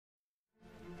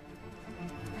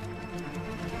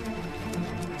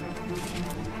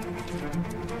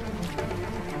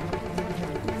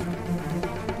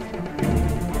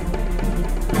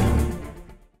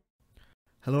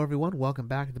Hello everyone, welcome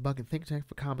back to the Bucket Think Tank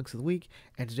for Comics of the Week,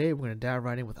 and today we're going to dive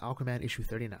right in with Aquaman issue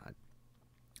 39.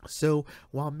 So,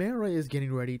 while Mera is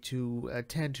getting ready to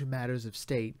attend to matters of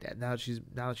state, now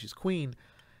that she's queen,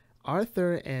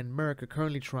 Arthur and Merc are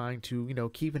currently trying to,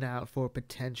 keep an eye out for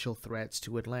potential threats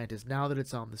to Atlantis. Now that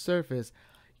it's on the surface,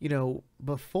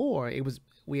 before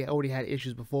we already had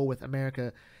issues before with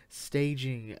America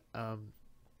staging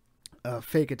a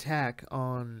fake attack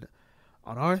on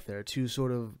Arthur to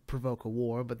sort of provoke a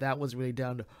war, but that wasn't really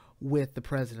done with the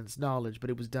president's knowledge,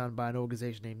 but it was done by an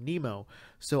organization named Nemo.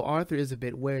 So Arthur is a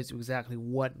bit wary as to exactly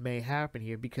what may happen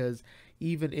here, because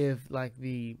even if like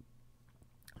the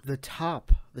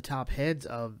top heads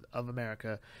of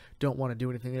America don't want to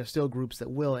do anything, there are still groups that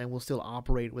will and will still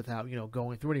operate without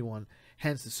going through anyone.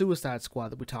 Hence the Suicide Squad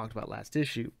that we talked about last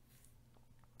issue.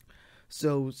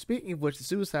 So, speaking of which, the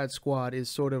Suicide Squad is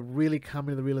sort of really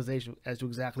coming to the realization as to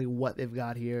exactly what they've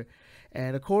got here.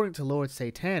 And according to Lord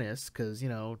Satanis, because,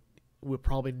 we'll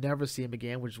probably never see him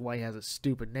again, which is why he has a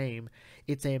stupid name,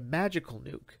 it's a magical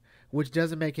nuke, which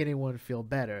doesn't make anyone feel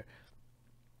better,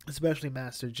 especially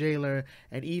Master Jailer,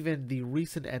 and even the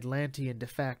recent Atlantean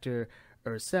defector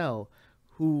Ursel,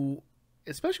 who,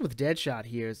 especially with Deadshot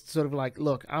here, is sort of like,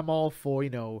 look, I'm all for,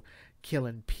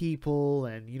 killing people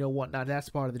and whatnot, that's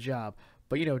part of the job,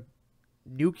 but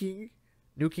nuking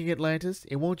Atlantis,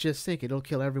 it won't just sink, it'll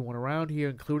kill everyone around here,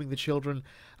 including the children.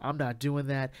 I'm not doing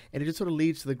that. And it just sort of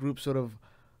leads to the group sort of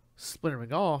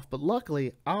splintering off. But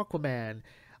luckily Aquaman,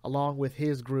 along with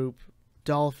his group,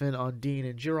 Dolphin, Undine,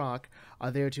 and Jirok, are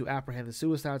there to apprehend the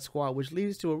Suicide Squad, which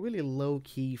leads to a really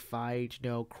low-key fight.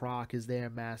 Croc is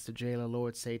there, Master Jailer,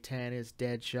 Lord Satanis,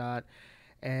 Deadshot,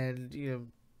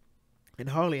 and and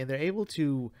Harley, and they're able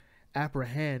to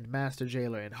apprehend Master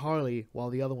Jailer and Harley while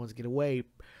the other ones get away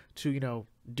to,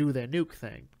 do their nuke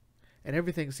thing. And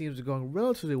everything seems to be going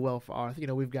relatively well for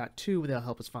Arthur. We've got two, and they'll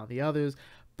help us find the others.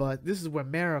 But this is where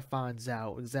Mera finds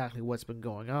out exactly what's been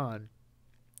going on.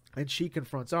 And she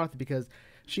confronts Arthur because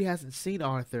she hasn't seen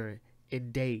Arthur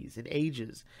in days, in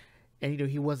ages. And,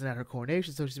 he wasn't at her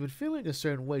coronation, so she's been feeling a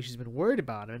certain way. She's been worried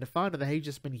about him. And to find out that he's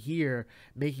just been here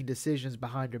making decisions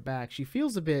behind her back, she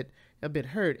feels a bit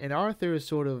hurt. And Arthur is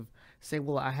sort of saying,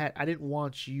 well, I didn't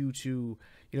want you to,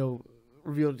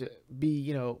 revealed to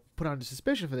be, put under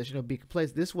suspicion for this, be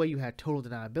complacent. This way you had total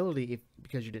deniability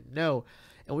because you didn't know.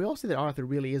 And we all see that Arthur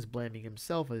really is blaming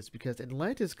himself for this, because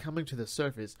Atlantis coming to the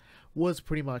surface was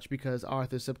pretty much because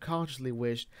Arthur subconsciously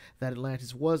wished that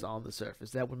Atlantis was on the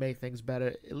surface. That would make things better,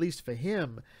 at least for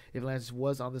him. If Atlantis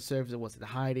was on the surface, it wasn't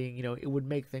hiding, it would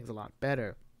make things a lot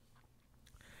better.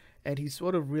 And he's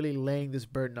sort of really laying this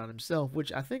burden on himself,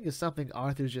 which I think is something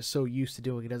Arthur's just so used to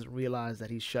doing, he doesn't realize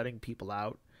that he's shutting people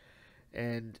out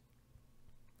and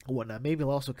whatnot. Maybe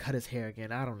he'll also cut his hair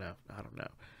again. I don't know.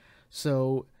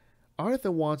 So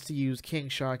Arthur wants to use King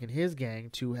Shark and his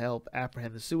gang to help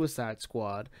apprehend the Suicide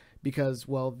Squad because,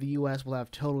 well, the U.S. will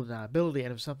have total deniability,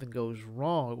 and if something goes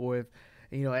wrong, or if,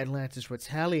 Atlantis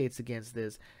retaliates against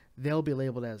this, they'll be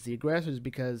labeled as the aggressors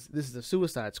because this is a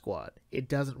Suicide Squad. It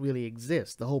doesn't really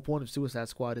exist. The whole point of Suicide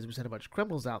Squad is we send a bunch of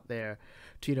criminals out there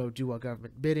to, do our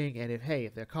government bidding, and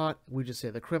if they're caught, we just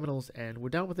say they're criminals, and we're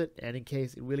done with it, and in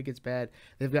case it really gets bad,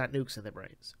 they've got nukes in their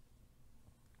brains.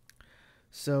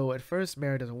 So at first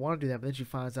Mera doesn't want to do that, but then she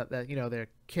finds out that, they're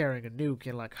carrying a nuke,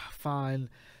 and like, fine,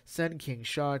 send King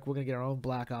Shark, we're going to get our own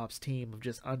Black Ops team of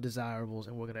just undesirables,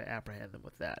 and we're going to apprehend them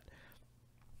with that.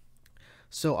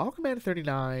 So Aquaman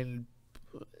 39,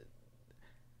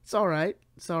 it's alright.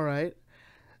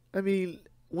 I mean,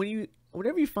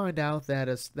 whenever you find out that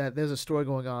there's a story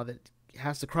going on that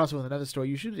has to cross with another story,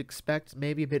 you should expect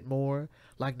maybe a bit more.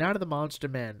 Like Night of the Monster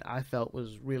Men, I felt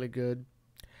was really good.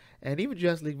 And even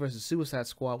Justice League vs. Suicide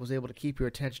Squad was able to keep your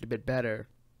attention a bit better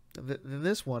than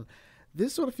this one.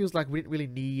 This sort of feels like we didn't really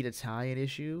need a tie-in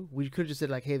issue. We could have just said,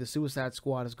 like, hey, the Suicide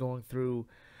Squad is going through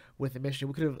with the mission.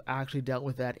 We could have actually dealt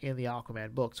with that in the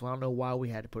Aquaman book, so I don't know why we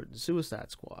had to put it in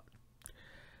Suicide Squad.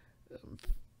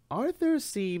 Arthur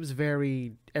seems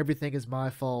very, everything is my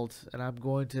fault, and I'm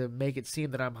going to make it seem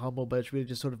that I'm humble, but it's really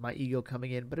just sort of my ego coming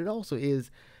in. But it also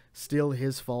is still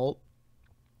his fault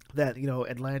that,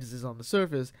 Atlantis is on the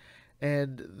surface.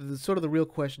 And the real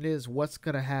question is, what's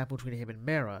going to happen between him and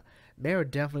Mera? Mera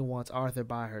definitely wants Arthur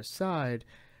by her side,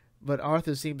 but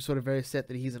Arthur seems sort of very set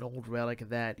that he's an old relic,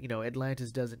 that,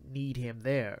 Atlantis doesn't need him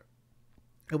there.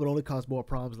 It would only cause more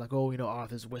problems, like, oh,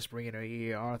 Arthur's whispering in her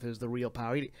ear, Arthur's the real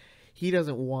power. He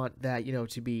doesn't want that,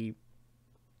 to be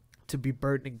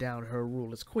burdening down her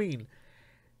rule as queen.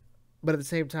 But at the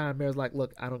same time, Mera's like,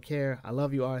 look, I don't care. I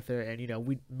love you, Arthur, and,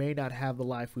 we may not have the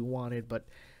life we wanted, but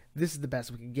this is the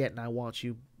best we can get, and I want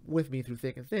you with me through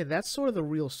thick and thin. That's sort of the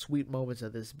real sweet moments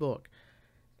of this book.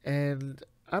 And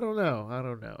I don't know.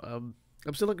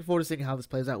 I'm still looking forward to seeing how this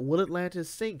plays out. Will Atlantis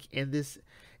sink in this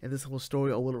whole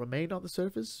story, or will it remain on the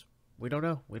surface? We don't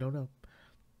know.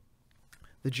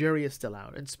 The jury is still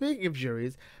out. And speaking of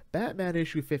juries, Batman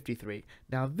issue 53.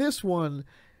 Now this one,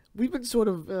 we've been sort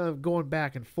of going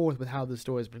back and forth with how the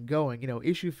story's been going.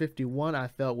 Issue 51 I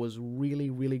felt was really,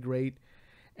 really great.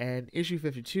 And issue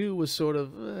 52 was sort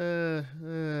of,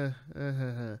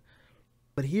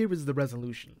 But here is the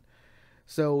resolution.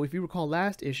 So if you recall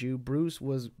last issue, Bruce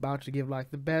was about to give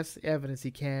like the best evidence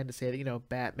he can to say that,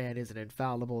 Batman isn't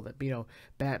infallible, that,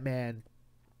 Batman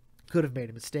could have made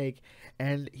a mistake.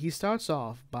 And he starts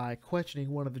off by questioning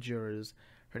one of the jurors.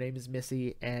 Her name is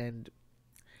Missy, and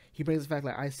he brings the fact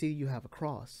like, I see you have a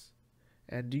cross.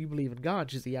 And do you believe in God?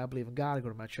 She says, yeah, I believe in God. I go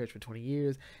to my church for 20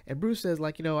 years. And Bruce says,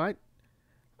 like,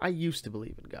 I used to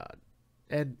believe in God.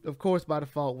 And, of course, by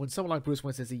default, when someone like Bruce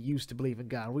Wayne says he used to believe in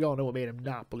God, we all know what made him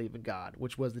not believe in God,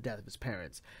 which was the death of his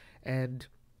parents. And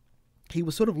he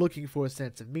was sort of looking for a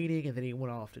sense of meaning, and then he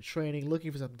went off to training,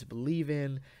 looking for something to believe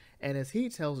in. And as he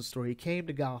tells the story, he came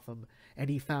to Gotham, and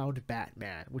he found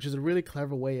Batman, which is a really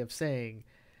clever way of saying,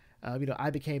 I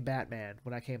became Batman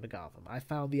when I came to Gotham. I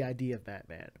found the idea of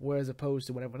Batman. Whereas opposed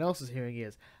to what everyone else is hearing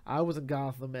is, I was in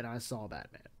Gotham, and I saw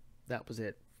Batman. That was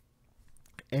it.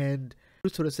 And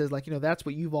Bruce sort of says, like, that's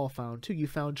what you've all found, too. You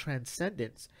found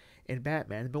transcendence in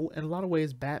Batman. But in a lot of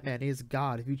ways, Batman is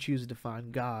God if you choose to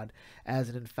define God as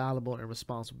an infallible and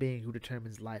responsible being who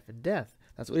determines life and death.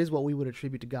 That is what we would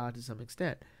attribute to God to some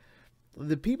extent.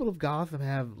 The people of Gotham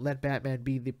have let Batman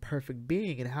be the perfect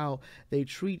being, and how they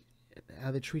treat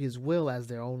his will as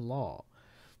their own law.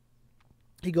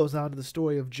 He goes on to the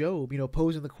story of Job,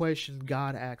 posing the question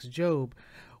God asked Job.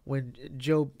 When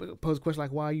Job posed a question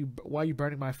like, why are you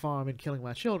burning my farm and killing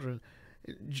my children?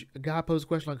 God posed a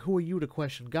question like, who are you to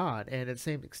question God? And at the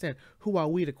same extent, who are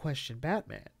we to question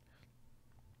Batman?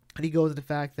 And he goes into the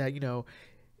fact that,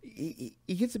 he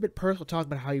gets a bit personal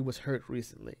talking about how he was hurt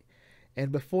recently.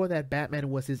 And before that, Batman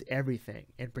was his everything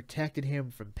and protected him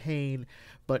from pain.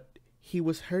 But he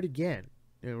was hurt again,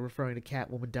 referring to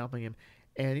Catwoman dumping him.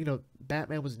 And,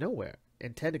 Batman was nowhere.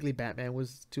 And technically, Batman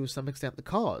was, to some extent, the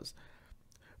cause.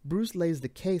 Bruce lays the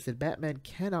case that Batman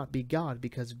cannot be God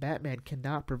because Batman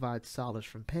cannot provide solace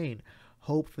from pain,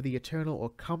 hope for the eternal,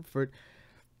 or comfort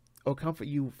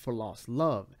you for lost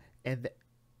love. And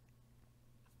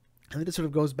then it sort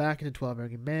of goes back into 12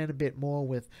 Angry Men a bit more,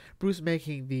 with Bruce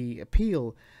making the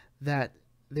appeal that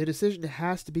their decision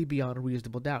has to be beyond a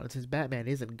reasonable doubt. And since Batman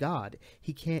isn't God,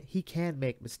 he can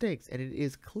make mistakes, and it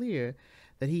is clear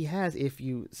that he has, if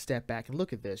you step back and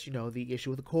look at this. The issue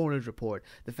with the coroner's report,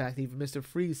 the fact that even Mr.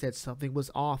 Freeze said something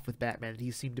was off with Batman, and he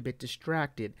seemed a bit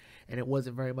distracted, and it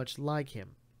wasn't very much like him.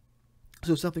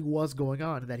 So something was going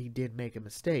on, and that he did make a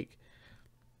mistake.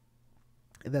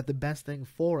 And that the best thing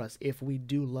for us, if we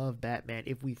do love Batman,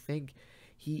 if we think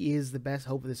he is the best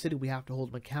hope of the city, we have to hold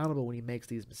him accountable when he makes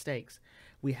these mistakes.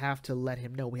 We have to let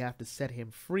him know. We have to set him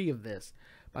free of this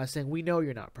by saying, we know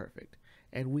you're not perfect,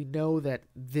 and we know that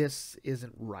this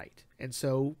isn't right. And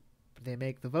so they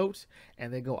make the vote,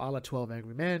 and they go a la 12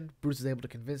 Angry Men. Bruce is able to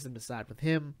convince them to side with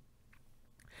him.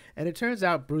 And it turns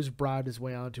out Bruce bribed his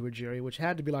way onto a jury, which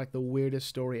had to be like the weirdest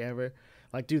story ever.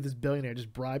 Like, dude, this billionaire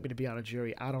just bribed me to be on a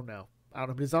jury. I don't know.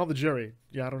 But he's on the jury.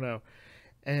 Yeah, I don't know.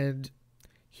 And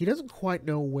he doesn't quite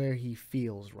know where he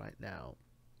feels right now.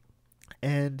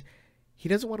 And he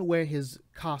doesn't want to wear his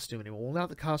costume anymore. Well, not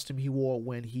the costume he wore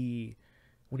when he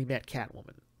met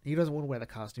Catwoman. He doesn't want to wear the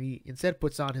costume. He instead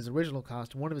puts on his original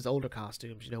costume, one of his older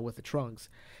costumes, with the trunks.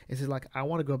 And says, like, I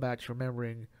want to go back to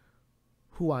remembering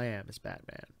who I am as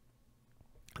Batman.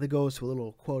 And it goes to a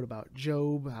little quote about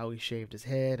Job, how he shaved his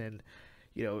head and,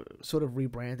 sort of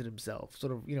rebranded himself.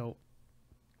 Sort of,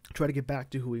 try to get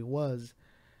back to who he was.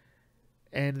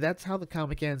 And that's how the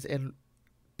comic ends. And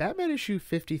Batman issue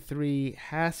 53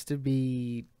 has to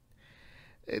be...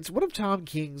 It's one of Tom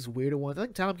King's weirder ones. I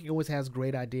think Tom King always has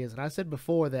great ideas. And I said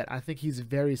before that I think he's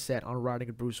very set on writing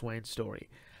a Bruce Wayne story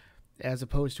as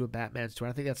opposed to a Batman story.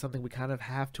 I think that's something we kind of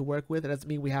have to work with. It doesn't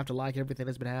mean we have to like everything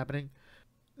that's been happening.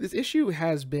 This issue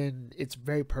it's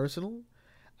very personal.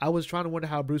 I was trying to wonder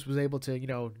how Bruce was able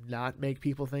to, not make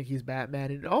people think he's Batman.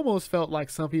 It almost felt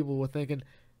like some people were thinking,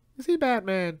 is he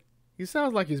Batman? He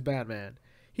sounds like he's Batman.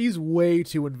 He's way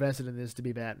too invested in this to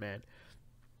be Batman.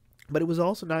 But it was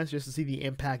also nice just to see the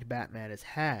impact Batman has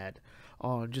had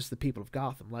on just the people of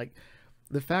Gotham. Like,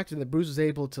 the fact that Bruce was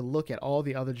able to look at all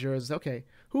the other jurors, okay,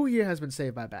 who here has been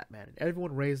saved by Batman? And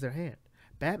everyone raised their hand.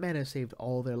 Batman has saved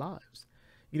all their lives.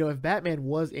 if Batman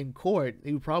was in court,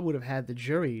 he probably would have had the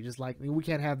jury. Just like, we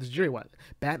can't have this jury. What?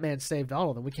 Batman saved all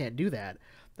of them. We can't do that.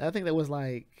 I think that was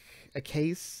like a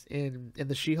case in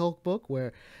the She-Hulk book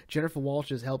where Jennifer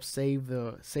Walters helped save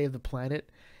the planet,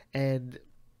 and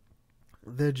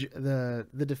the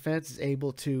defense is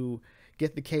able to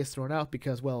get the case thrown out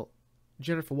because, well,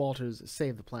 Jennifer Walters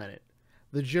saved the planet.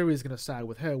 The jury is going to side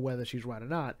with her whether she's right or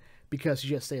not because she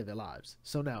just saved their lives.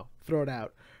 So no, throw it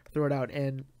out.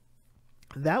 And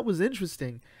that was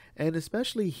interesting, and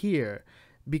especially here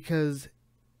because,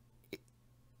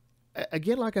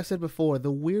 again, like I said before,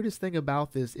 the weirdest thing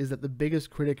about this is that the biggest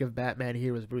critic of Batman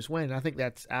here is Bruce Wayne. And I think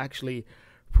that's actually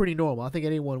pretty normal. I think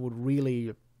anyone would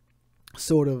really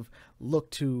sort of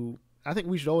I think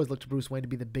we should always look to Bruce Wayne to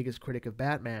be the biggest critic of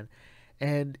Batman.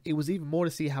 And it was even more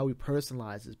to see how he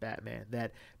personalizes Batman.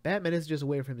 That Batman isn't just a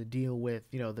way for him to deal with,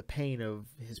 the pain of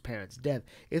his parents' death.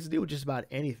 It's to deal with just about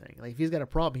anything. Like, if he's got a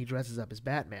problem, he dresses up as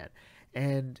Batman.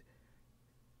 And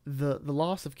the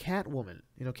loss of Catwoman,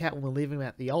 Catwoman leaving him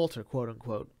at the altar, quote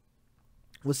unquote,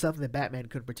 was something that Batman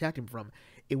couldn't protect him from.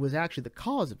 It was actually the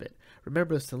cause of it.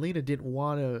 Remember, Selina didn't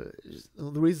want to.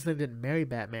 The reason Selina didn't marry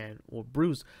Batman or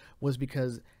Bruce was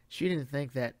because she didn't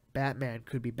think that Batman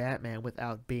could be Batman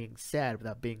without being sad,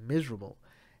 without being miserable.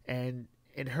 And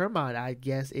in her mind, I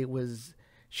guess it was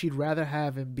she'd rather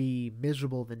have him be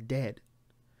miserable than dead.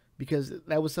 Because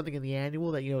that was something in the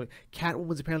annual that, Catwoman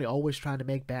was apparently always trying to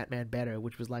make Batman better,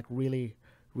 which was like really,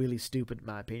 really stupid in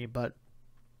my opinion. But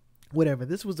whatever.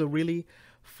 This was a really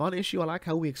fun issue. I like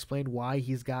how we explained why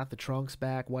he's got the trunks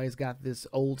back, why he's got this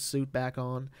old suit back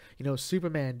on.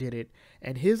 Superman did it,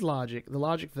 and the logic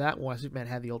for that one, why Superman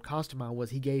had the old costume on,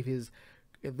 was he gave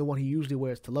the one he usually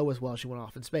wears to Lois while she went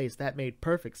off in space. That made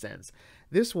perfect sense.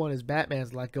 This one is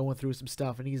Batman's like going through some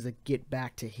stuff and he needs to get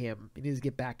back to him. He needs to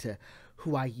get back to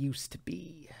who I used to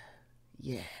be.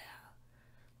 Yeah.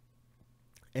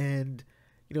 And,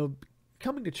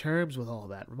 coming to terms with all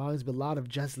that reminds me a lot of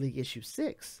Justice League issue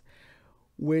 6,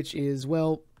 which is,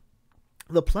 well,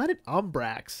 the planet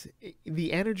Umbrax,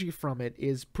 the energy from it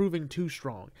is proving too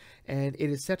strong, and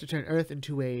it is set to turn Earth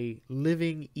into a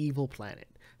living evil planet.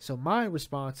 So my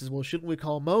response is, well, shouldn't we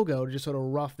call Mogo to just sort of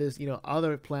rough this,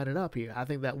 other planet up here? I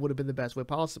think that would have been the best way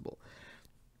possible.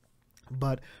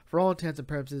 But for all intents and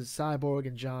purposes, Cyborg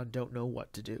and John don't know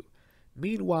what to do.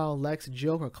 Meanwhile, Lex and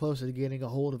Joker are closer to getting a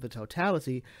hold of the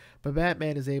totality, but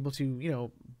Batman is able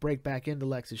to, break back into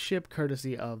Lex's ship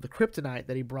courtesy of the kryptonite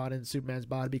that he brought in Superman's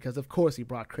body, because of course he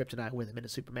brought kryptonite with him into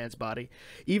Superman's body.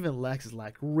 Even Lex is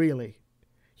like, really?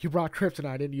 You brought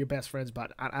kryptonite into your best friend's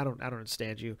body? I don't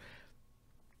understand you.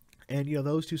 And,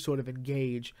 those two sort of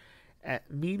engage.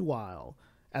 Meanwhile,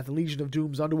 at the Legion of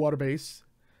Doom's underwater base,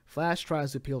 Flash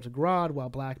tries to appeal to Grodd while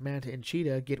Black Manta and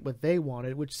Cheetah get what they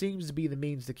wanted, which seems to be the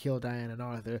means to kill Diana and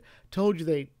Arthur. Told you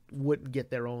they wouldn't get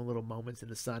their own little moments in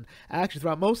the sun. Actually,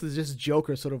 throughout most of this, just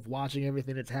Joker sort of watching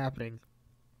everything that's happening.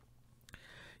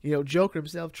 Joker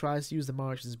himself tries to use the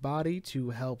Martian's body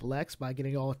to help Lex by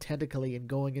getting all tentacly and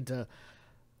going into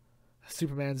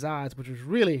Superman's eyes, which was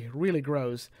really, really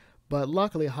gross. But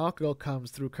luckily, Hawkgirl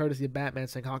comes through courtesy of Batman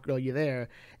saying, "Hawkgirl, you there?"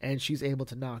 And she's able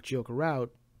to knock Joker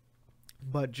out.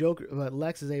 But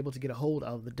Lex is able to get a hold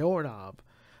of the doorknob,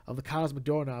 of the cosmic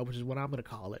doorknob, which is what I'm going to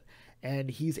call it. And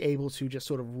he's able to just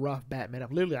sort of rough Batman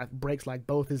up. Literally, breaks like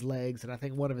both his legs and I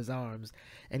think one of his arms.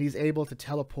 And he's able to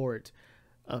teleport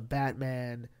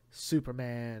Batman,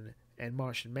 Superman, and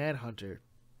Martian Manhunter,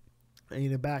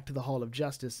 back to the Hall of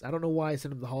Justice. I don't know why he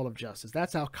sent him to the Hall of Justice.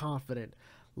 That's how confident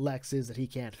Lex is that he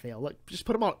can't fail. Look, just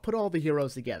put all the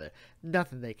heroes together.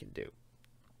 Nothing they can do.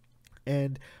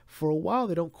 And for a while,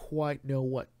 they don't quite know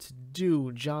what to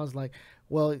do. John's like,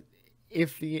 well,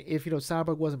 if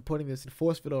Cyborg wasn't putting this in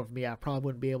force field over me, I probably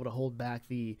wouldn't be able to hold back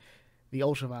the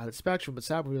ultraviolet spectrum. But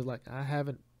Cyborg was like, I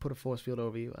haven't put a force field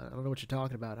over you. I don't know what you're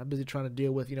talking about. I'm busy trying to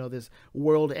deal with, this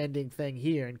world-ending thing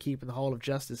here and keeping the Hall of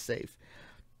Justice safe.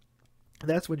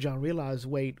 That's when John realized,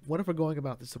 wait, what if we're going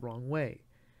about this the wrong way?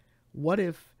 What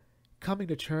if coming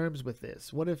to terms with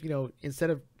this? What if,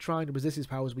 instead of trying to resist these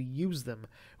powers, we use them,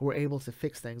 we're able to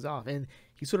fix things off? And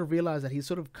he sort of realized that he's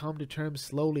sort of come to terms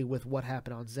slowly with what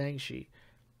happened on Zhangxi.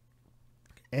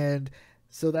 And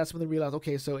so that's when they realized,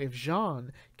 okay, so if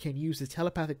Jean can use his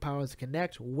telepathic powers to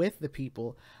connect with the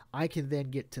people, I can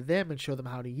then get to them and show them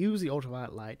how to use the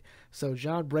ultraviolet light. So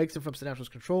Jean breaks them from Sinestро's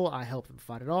control, I help them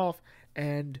fight it off,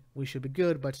 and we should be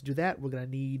good. But to do that, we're going to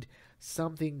need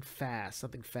something fast.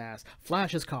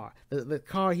 Flash's car. The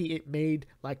car he made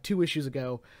like 2 issues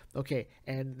ago. Okay,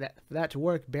 and for that to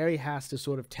work, Barry has to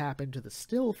sort of tap into the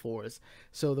still force.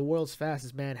 So the world's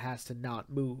fastest man has to not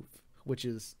move, which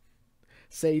is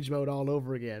Sage mode all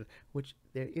over again, which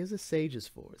there is a Sage's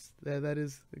Force. That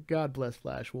is, God bless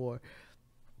Flash War.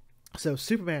 So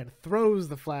Superman throws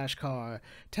the Flash car,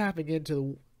 tapping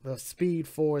into the Speed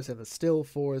Force and the Still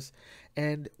Force.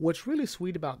 And what's really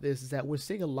sweet about this is that we're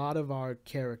seeing a lot of our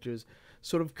characters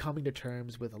sort of coming to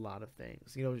terms with a lot of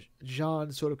things. You know,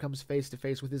 Jean sort of comes face to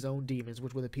face with his own demons,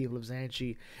 which were the people of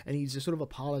Xanshi, and he just sort of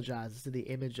apologizes to the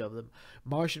image of them.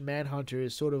 Martian Manhunter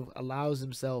sort of allows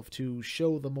himself to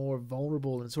show the more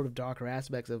vulnerable and sort of darker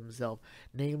aspects of himself,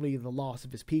 namely the loss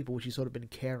of his people, which he's sort of been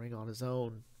carrying on his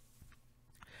own.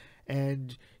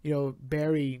 And, you know,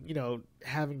 Barry, you know,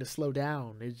 having to slow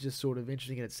down is just sort of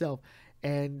interesting in itself.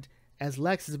 And as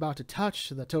Lex is about to touch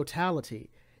the totality,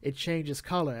 it changes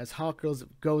color as Hawk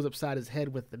goes upside his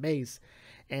head with the mace,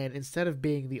 and instead of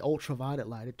being the ultraviolet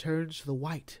light, it turns to the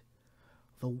white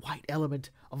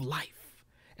element of life,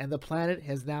 and the planet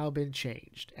has now been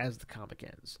changed as the comic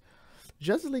ends.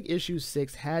 Justice League issue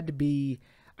 6 had to be,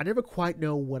 I never quite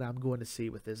know what I'm going to see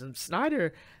with this, and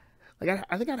Snyder, like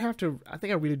I think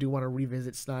I really do want to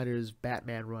revisit Snyder's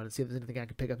Batman run and see if there's anything I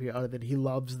can pick up here other than he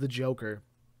loves the Joker,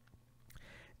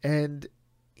 and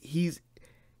he's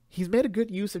made a good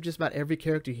use of just about every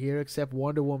character here except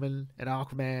Wonder Woman and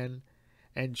Aquaman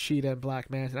and Cheetah and Black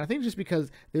Manta. And I think just because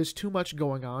there's too much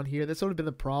going on here, that's sort of been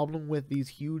the problem with these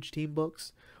huge team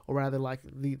books, or rather like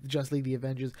the Justice League, the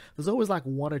Avengers. There's always like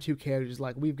one or two characters,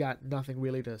 like we've got nothing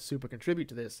really to super contribute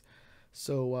to this.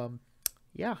 So,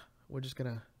 yeah, we're just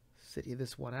going to sit here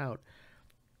this one out.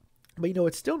 But, you know,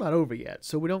 it's still not over yet,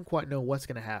 so we don't quite know what's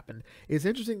going to happen. It's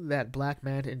interesting that Black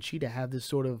Manta and Cheetah have this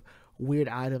sort of weird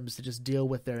items to just deal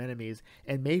with their enemies,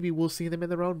 and maybe we'll see them in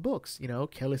their own books. You know,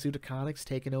 Kelly Sue DeConnick's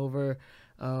taking over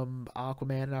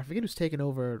Aquaman, and I forget who's taking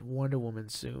over Wonder Woman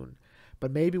soon.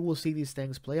 But maybe we'll see these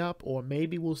things play up, or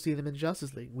maybe we'll see them in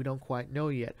Justice League. We don't quite know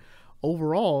yet.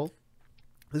 Overall,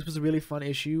 this was a really fun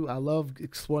issue. I love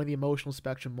exploring the emotional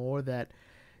spectrum more, that,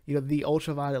 you know, the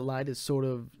ultraviolet light is sort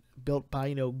of built by,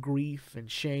 you know, grief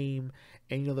and shame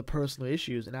and, you know, the personal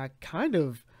issues. And I kind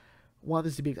of want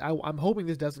this to be, I'm hoping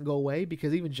this doesn't go away,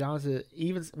 because even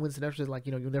when Sinestro says, like,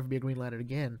 you know, you'll never be a Green Lantern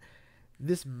again,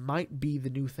 this might be the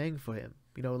new thing for him.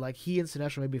 You know, like he and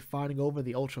Sinestro may be fighting over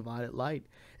the ultraviolet light,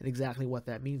 and exactly what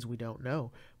that means we don't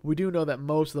know. But we do know that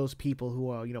most of those people who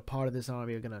are, you know, part of this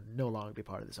army are going to no longer be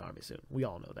part of this army soon. We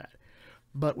all know that.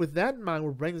 But with that in mind,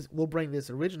 we're going to bring this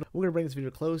video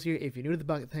to close here. If you're new to the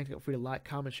Bucket, thank you. Feel free to like,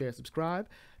 comment, share, subscribe.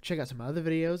 Check out some other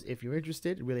videos if you're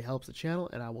interested. It really helps the channel,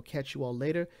 and I will catch you all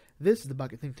later. This is the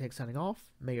Bucket Think Tank signing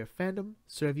off. May your fandom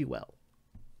serve you well.